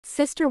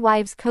Sister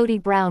Wives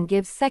Kody Brown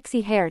gives sexy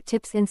hair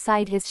tips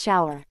inside his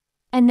shower.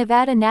 And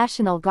Nevada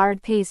National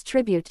Guard pays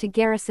tribute to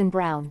Garrison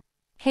Brown.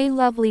 Hey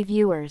lovely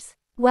viewers.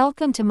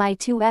 Welcome to my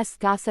 2S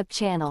Gossip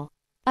channel.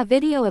 A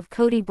video of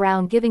Kody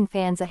Brown giving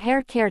fans a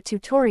hair care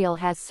tutorial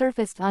has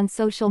surfaced on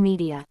social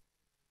media.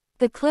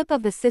 The clip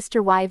of the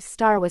Sister Wives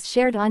star was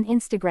shared on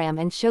Instagram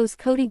and shows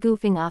Kody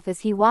goofing off as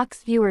he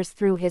walks viewers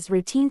through his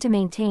routine to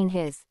maintain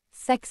his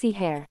sexy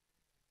hair.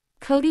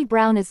 Kody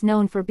Brown is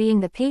known for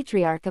being the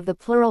patriarch of the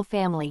plural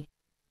family,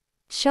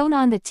 shown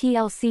on the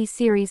TLC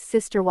series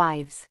Sister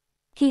Wives.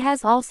 He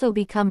has also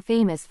become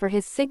famous for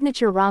his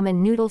signature ramen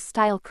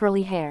noodle-style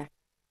curly hair.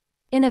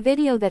 In a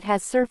video that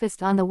has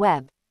surfaced on the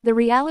web, the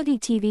reality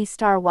TV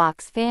star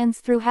walks fans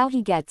through how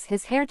he gets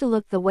his hair to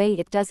look the way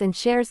it does and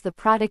shares the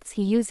products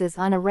he uses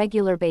on a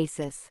regular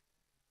basis.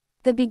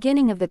 The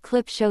beginning of the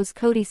clip shows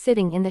Kody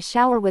sitting in the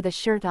shower with a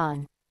shirt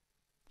on.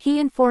 He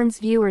informs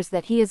viewers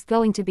that he is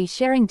going to be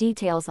sharing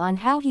details on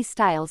how he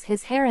styles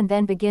his hair and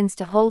then begins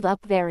to hold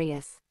up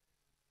various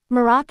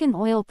Moroccan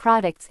oil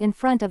products in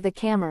front of the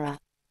camera.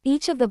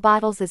 Each of the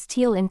bottles is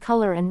teal in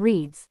color and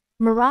reads,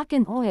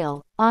 Moroccan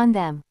oil, on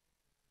them.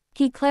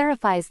 He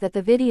clarifies that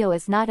the video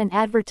is not an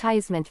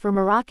advertisement for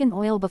Moroccan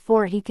oil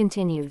before he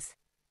continues.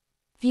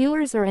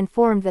 Viewers are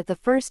informed that the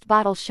first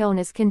bottle shown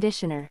is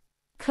conditioner.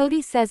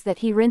 Kody says that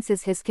he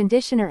rinses his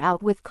conditioner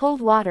out with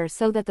cold water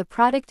so that the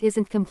product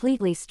isn't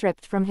completely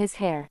stripped from his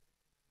hair.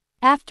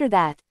 After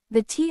that,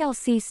 the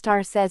TLC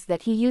star says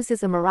that he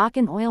uses a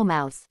Moroccan oil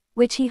mouse,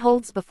 which he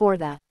holds before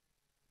the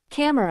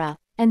camera,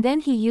 and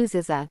then he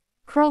uses a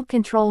curl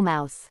control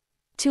mouse.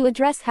 To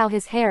address how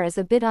his hair is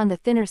a bit on the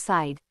thinner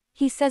side,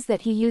 he says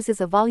that he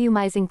uses a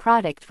volumizing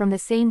product from the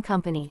same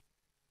company.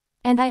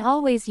 And I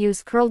always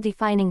use curl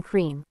defining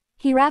cream.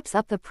 He wraps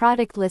up the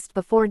product list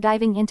before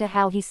diving into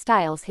how he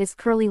styles his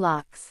curly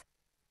locks.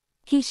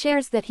 He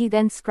shares that he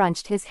then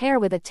scrunched his hair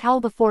with a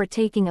towel before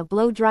taking a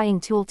blow-drying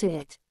tool to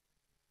it.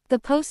 The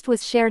post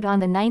was shared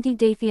on the 90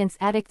 Day Fiance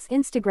Addict's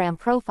Instagram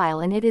profile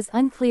and it is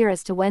unclear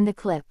as to when the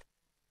clip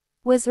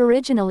was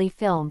originally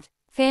filmed.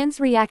 Fans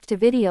react to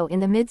video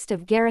in the midst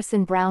of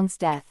Garrison Brown's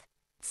death.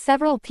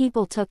 Several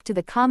people took to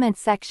the comment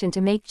section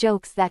to make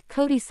jokes that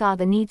Kody saw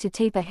the need to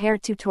tape a hair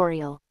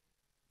tutorial.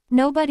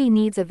 Nobody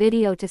needs a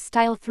video to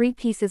style 3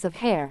 pieces of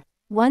hair,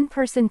 one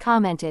person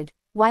commented,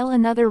 while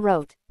another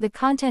wrote, the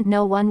content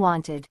no one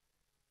wanted.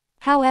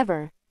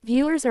 However,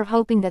 viewers are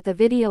hoping that the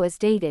video is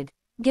dated,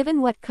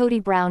 given what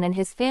Kody Brown and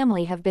his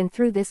family have been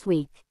through this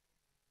week.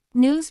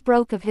 News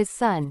broke of his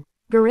son,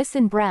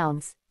 Garrison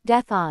Brown's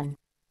death on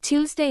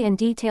Tuesday, and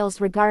details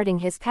regarding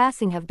his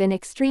passing have been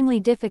extremely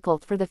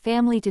difficult for the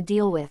family to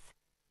deal with.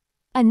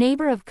 A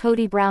neighbor of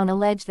Kody Brown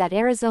alleged that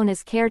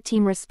Arizona's care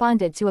team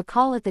responded to a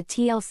call at the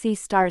TLC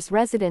star's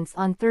residence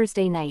on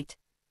Thursday night.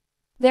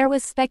 There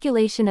was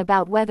speculation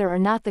about whether or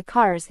not the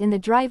cars in the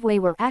driveway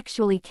were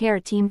actually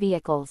care team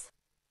vehicles.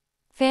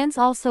 Fans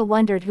also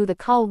wondered who the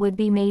call would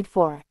be made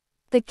for.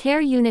 The care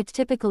unit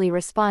typically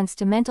responds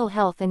to mental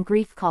health and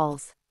grief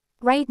calls.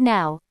 Right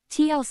now,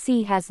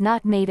 TLC has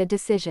not made a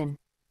decision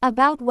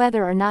about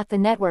whether or not the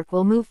network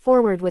will move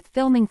forward with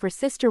filming for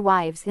Sister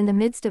Wives in the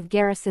midst of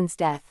Garrison's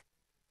death.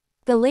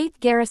 The late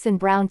Garrison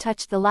Brown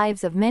touched the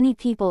lives of many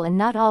people and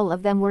not all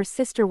of them were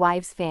Sister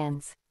Wives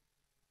fans.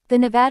 The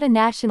Nevada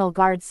National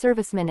Guard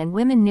servicemen and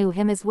women knew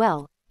him as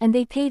well, and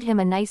they paid him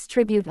a nice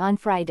tribute on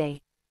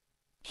Friday.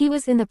 He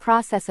was in the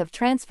process of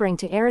transferring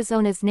to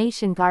Arizona's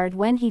Nation Guard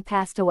when he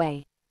passed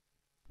away.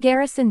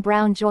 Garrison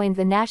Brown joined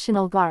the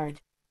National Guard.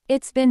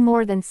 It's been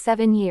more than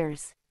 7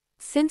 years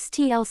since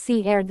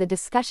TLC aired the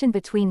discussion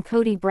between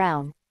Kody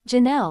Brown,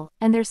 Janelle,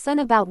 and their son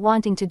about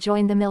wanting to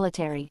join the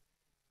military.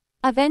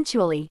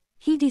 Eventually,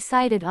 he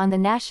decided on the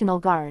National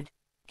Guard.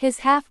 His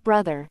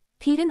half-brother,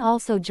 Paedon,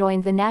 also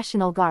joined the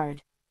National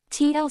Guard.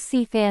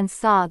 TLC fans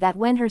saw that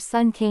when her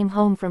son came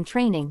home from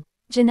training,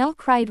 Janelle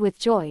cried with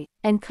joy,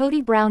 and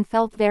Kody Brown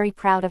felt very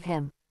proud of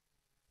him.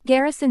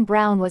 Garrison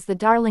Brown was the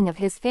darling of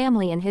his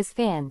family and his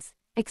fans,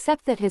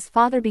 except that his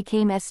father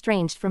became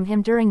estranged from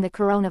him during the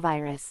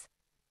coronavirus.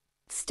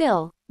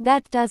 Still,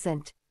 that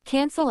doesn't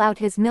cancel out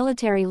his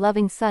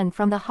military-loving son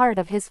from the heart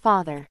of his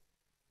father.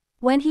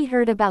 When he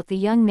heard about the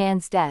young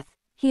man's death,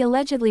 he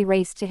allegedly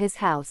raced to his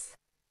house.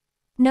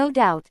 No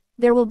doubt,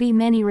 there will be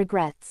many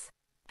regrets.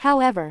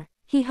 However,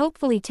 he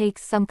hopefully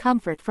takes some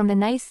comfort from the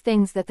nice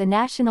things that the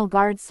National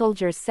Guard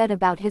soldiers said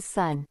about his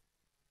son.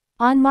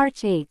 On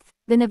March 8,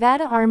 the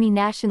Nevada Army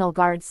National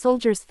Guard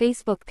soldiers'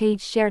 Facebook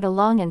page shared a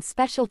long and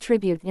special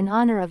tribute in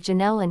honor of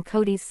Janelle and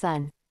Kody's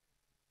son.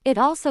 It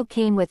also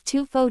came with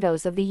 2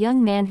 photos of the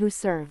young man who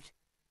served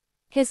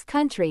his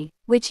country,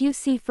 which you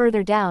see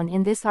further down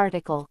in this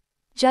article.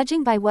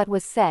 Judging by what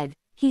was said,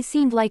 he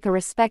seemed like a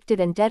respected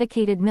and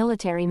dedicated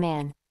military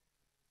man.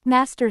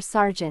 Master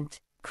Sergeant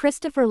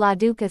Christopher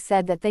LaDuca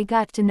said that they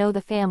got to know the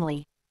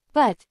family.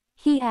 But,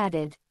 he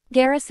added,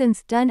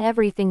 Garrison's done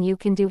everything you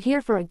can do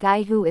here for a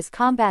guy who is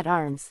combat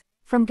arms,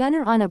 from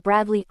gunner on a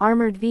Bradley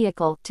armored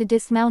vehicle to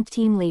dismount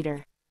team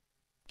leader.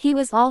 He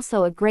was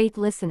also a great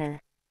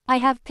listener. I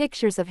have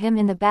pictures of him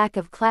in the back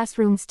of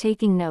classrooms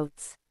taking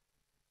notes.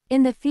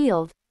 In the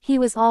field, he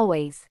was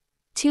always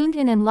tuned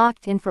in and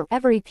locked in for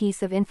every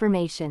piece of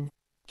information.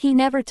 He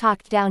never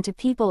talked down to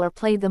people or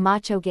played the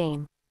macho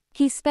game.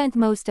 He spent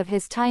most of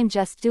his time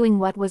just doing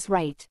what was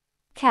right.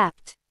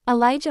 Capt.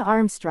 Elijah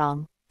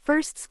Armstrong,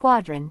 1st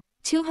Squadron,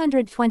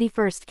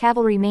 221st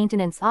Cavalry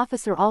Maintenance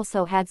Officer,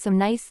 also had some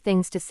nice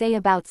things to say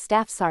about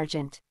Staff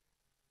Sergeant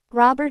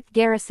Robert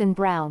Garrison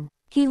Brown.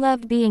 He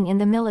loved being in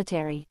the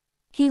military.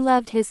 He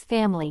loved his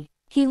family.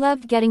 He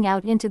loved getting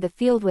out into the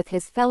field with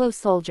his fellow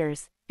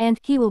soldiers, and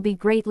he will be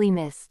greatly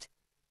missed.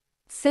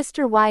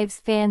 Sister Wives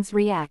fans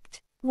react.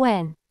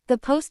 When the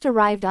post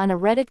arrived on a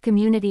Reddit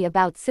community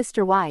about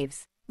Sister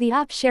Wives, the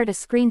op shared a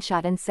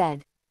screenshot and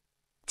said,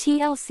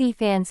 TLC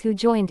fans who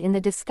joined in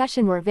the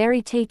discussion were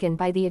very taken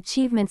by the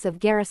achievements of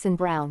Garrison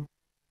Brown.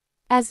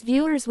 As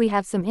viewers, we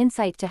have some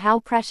insight to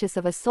how precious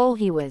of a soul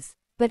he was,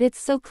 but it's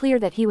so clear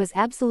that he was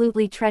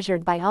absolutely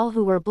treasured by all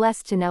who were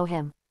blessed to know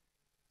him.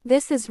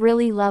 This is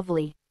really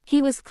lovely.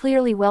 He was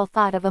clearly well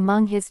thought of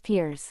among his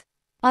peers.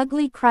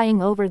 Ugly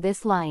crying over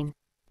this line.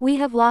 We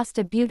have lost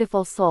a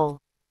beautiful soul.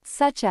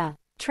 Such a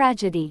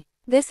tragedy.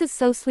 This is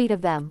so sweet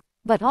of them,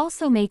 but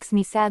also makes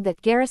me sad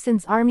that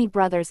Garrison's army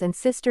brothers and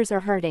sisters are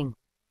hurting.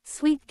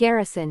 Sweet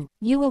Garrison,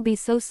 you will be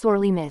so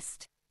sorely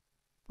missed.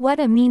 What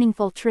a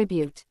meaningful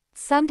tribute.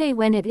 Someday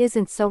when it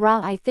isn't so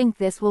raw, I think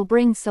this will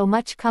bring so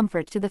much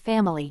comfort to the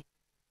family.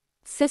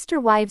 Sister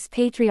Wives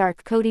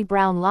patriarch Kody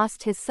Brown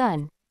lost his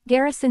son,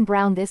 Garrison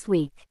Brown, this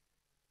week.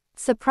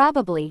 So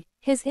probably,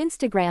 his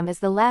Instagram is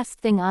the last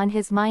thing on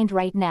his mind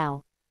right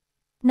now.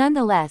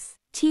 Nonetheless,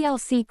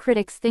 TLC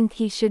critics think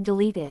he should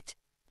delete it.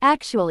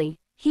 Actually,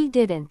 he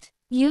didn't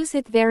use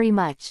it very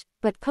much,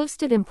 but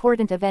posted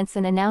important events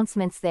and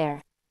announcements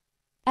there.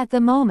 At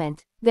the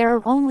moment, there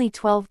are only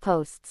 12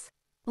 posts.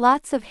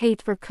 Lots of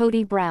hate for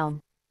Kody Brown.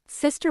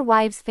 Sister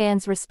Wives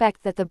fans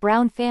respect that the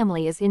Brown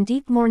family is in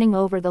deep mourning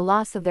over the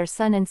loss of their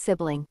son and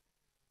sibling.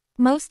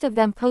 Most of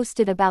them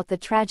posted about the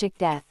tragic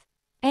death.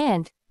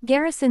 And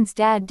Garrison's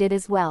dad did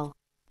as well.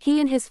 He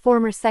and his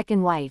former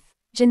second wife,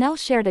 Janelle,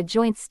 shared a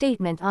joint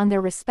statement on their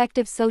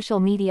respective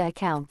social media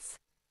accounts.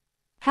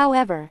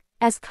 However,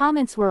 as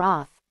comments were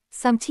off,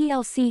 some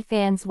TLC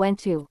fans went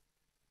to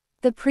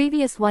the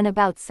previous one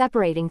about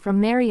separating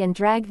from Meri and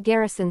dragged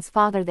Garrison's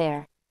father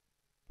there.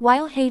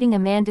 While hating a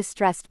man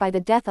distressed by the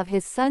death of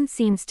his son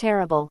seems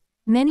terrible,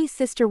 many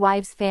Sister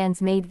Wives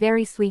fans made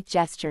very sweet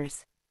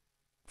gestures.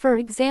 For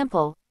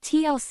example,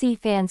 TLC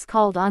fans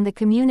called on the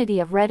community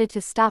of Reddit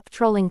to stop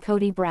trolling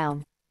Kody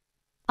Brown.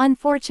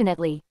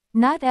 Unfortunately,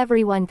 not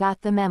everyone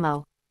got the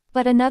memo.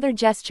 But another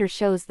gesture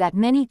shows that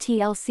many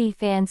TLC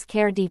fans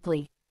care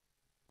deeply.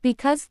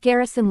 Because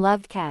Garrison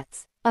loved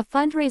cats, a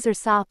fundraiser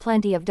saw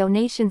plenty of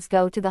donations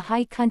go to the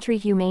High Country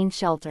Humane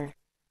Shelter.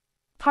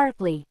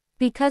 Partly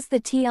because the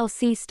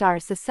TLC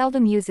star so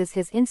seldom uses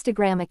his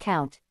Instagram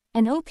account,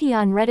 an OP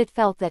on Reddit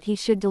felt that he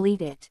should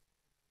delete it.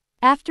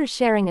 After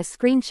sharing a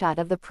screenshot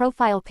of the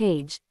profile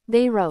page,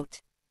 they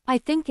wrote, I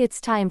think it's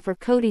time for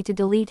Kody to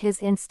delete his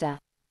Insta.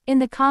 In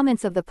the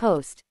comments of the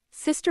post,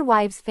 Sister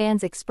Wives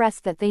fans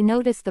expressed that they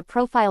noticed the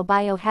profile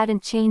bio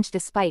hadn't changed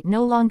despite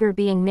no longer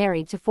being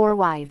married to 4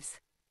 wives.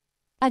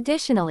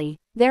 Additionally,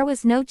 there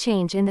was no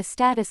change in the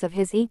status of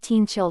his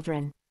 18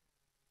 children.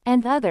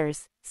 And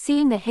others,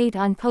 seeing the hate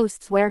on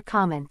posts where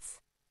comments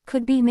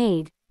could be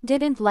made,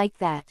 didn't like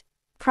that.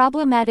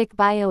 Problematic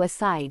bio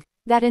aside,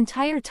 that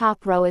entire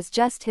top row is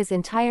just his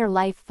entire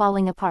life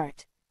falling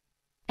apart.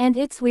 And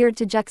it's weird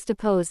to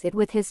juxtapose it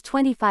with his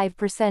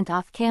 25%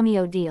 off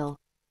Cameo deal.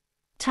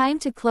 Time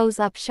to close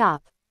up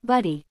shop,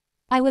 buddy.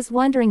 I was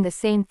wondering the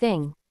same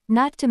thing,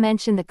 not to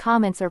mention the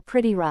comments are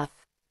pretty rough.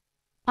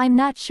 I'm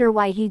not sure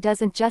why he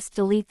doesn't just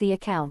delete the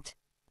account.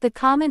 The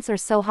comments are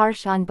so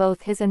harsh on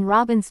both his and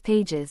Robyn's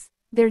pages,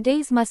 their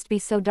days must be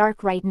so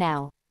dark right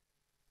now.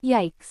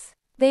 Yikes.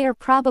 They are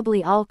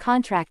probably all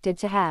contracted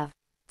to have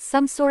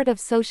some sort of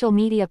social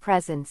media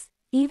presence,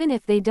 even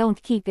if they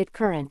don't keep it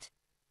current.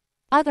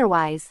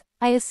 Otherwise,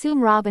 I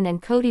assume Robyn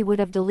and Kody would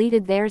have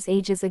deleted theirs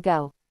ages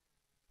ago.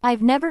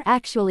 I've never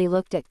actually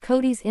looked at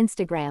Kody's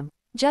Instagram,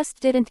 just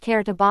didn't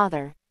care to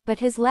bother, but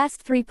his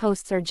last 3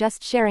 posts are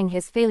just sharing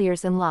his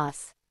failures and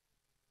loss.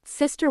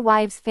 Sister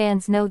Wives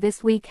fans know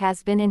this week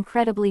has been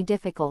incredibly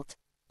difficult.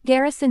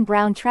 Garrison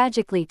Brown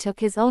tragically took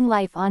his own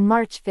life on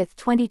March 5,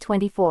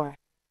 2024.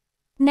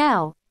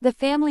 Now, the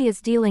family is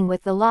dealing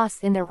with the loss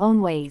in their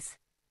own ways.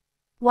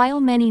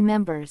 While many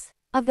members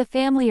of the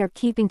family are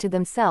keeping to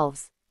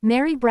themselves,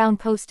 Meri Brown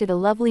posted a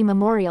lovely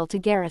memorial to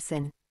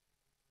Garrison.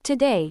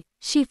 Today,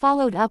 she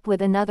followed up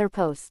with another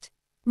post.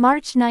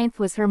 March 9th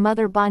was her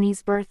mother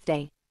Bonnie's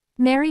birthday.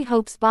 Meri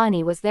hopes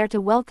Bonnie was there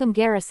to welcome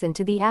Garrison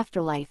to the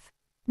afterlife.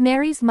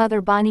 Meri's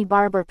mother Bonnie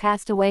Barber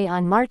passed away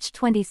on March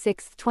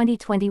 26,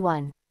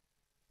 2021.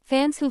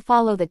 Fans who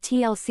follow the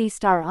TLC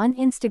star on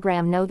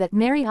Instagram know that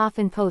Meri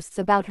often posts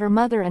about her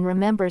mother and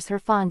remembers her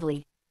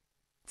fondly.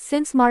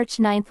 Since March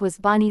 9th was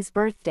Bonnie's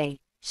birthday,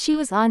 she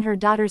was on her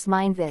daughter's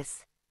mind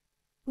this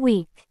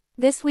week.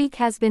 This week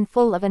has been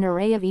full of an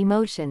array of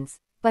emotions,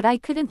 but I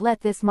couldn't let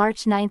this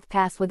March 9th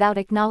pass without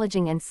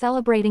acknowledging and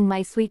celebrating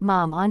my sweet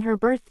mom on her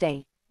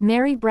birthday,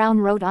 Meri Brown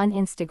wrote on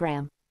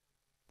Instagram.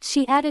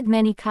 She added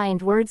many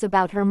kind words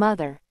about her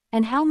mother,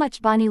 and how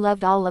much Bonnie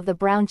loved all of the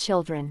Brown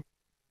children.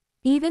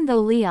 Even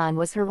though Leon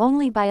was her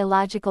only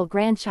biological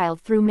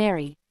grandchild through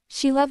Meri,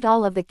 she loved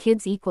all of the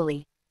kids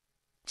equally.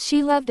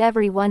 She loved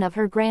every one of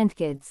her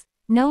grandkids,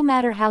 no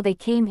matter how they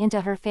came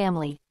into her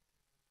family.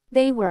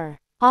 They were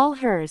all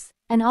hers,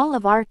 and all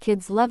of our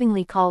kids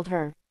lovingly called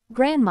her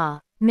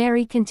Grandma,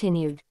 Meri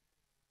continued.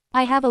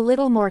 I have a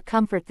little more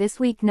comfort this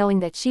week knowing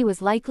that she was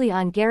likely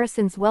on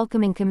Garrison's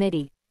welcoming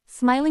committee,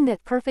 smiling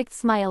that perfect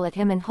smile at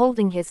him and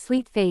holding his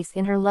sweet face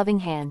in her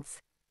loving hands.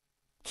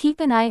 Keep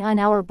an eye on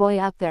our boy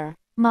up there,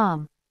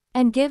 Mom.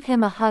 And give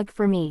him a hug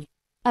for me.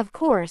 Of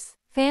course,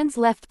 fans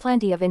left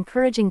plenty of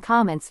encouraging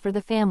comments for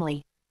the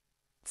family.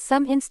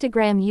 Some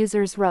Instagram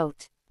users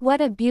wrote,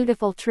 "What a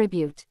beautiful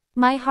tribute.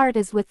 My heart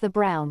is with the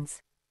Browns.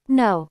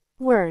 No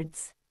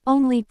words,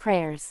 only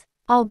prayers.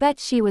 I'll bet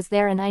she was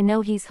there and I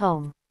know he's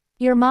home.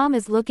 Your mom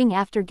is looking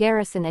after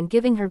Garrison and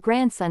giving her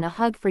grandson a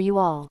hug for you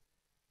all."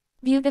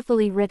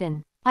 Beautifully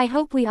written. I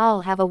hope we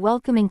all have a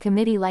welcoming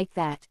committee like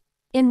that.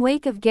 In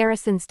wake of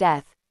Garrison's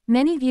death,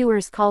 many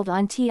viewers called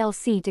on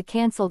TLC to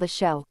cancel the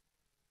show.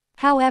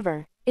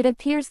 However, it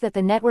appears that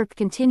the network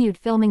continued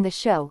filming the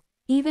show,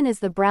 even as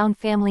the Brown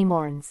family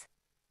mourns.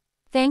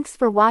 Thanks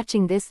for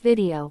watching this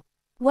video.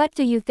 What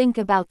do you think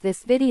about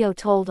this video?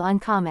 Told on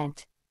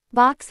comment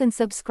box and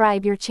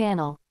subscribe your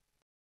channel.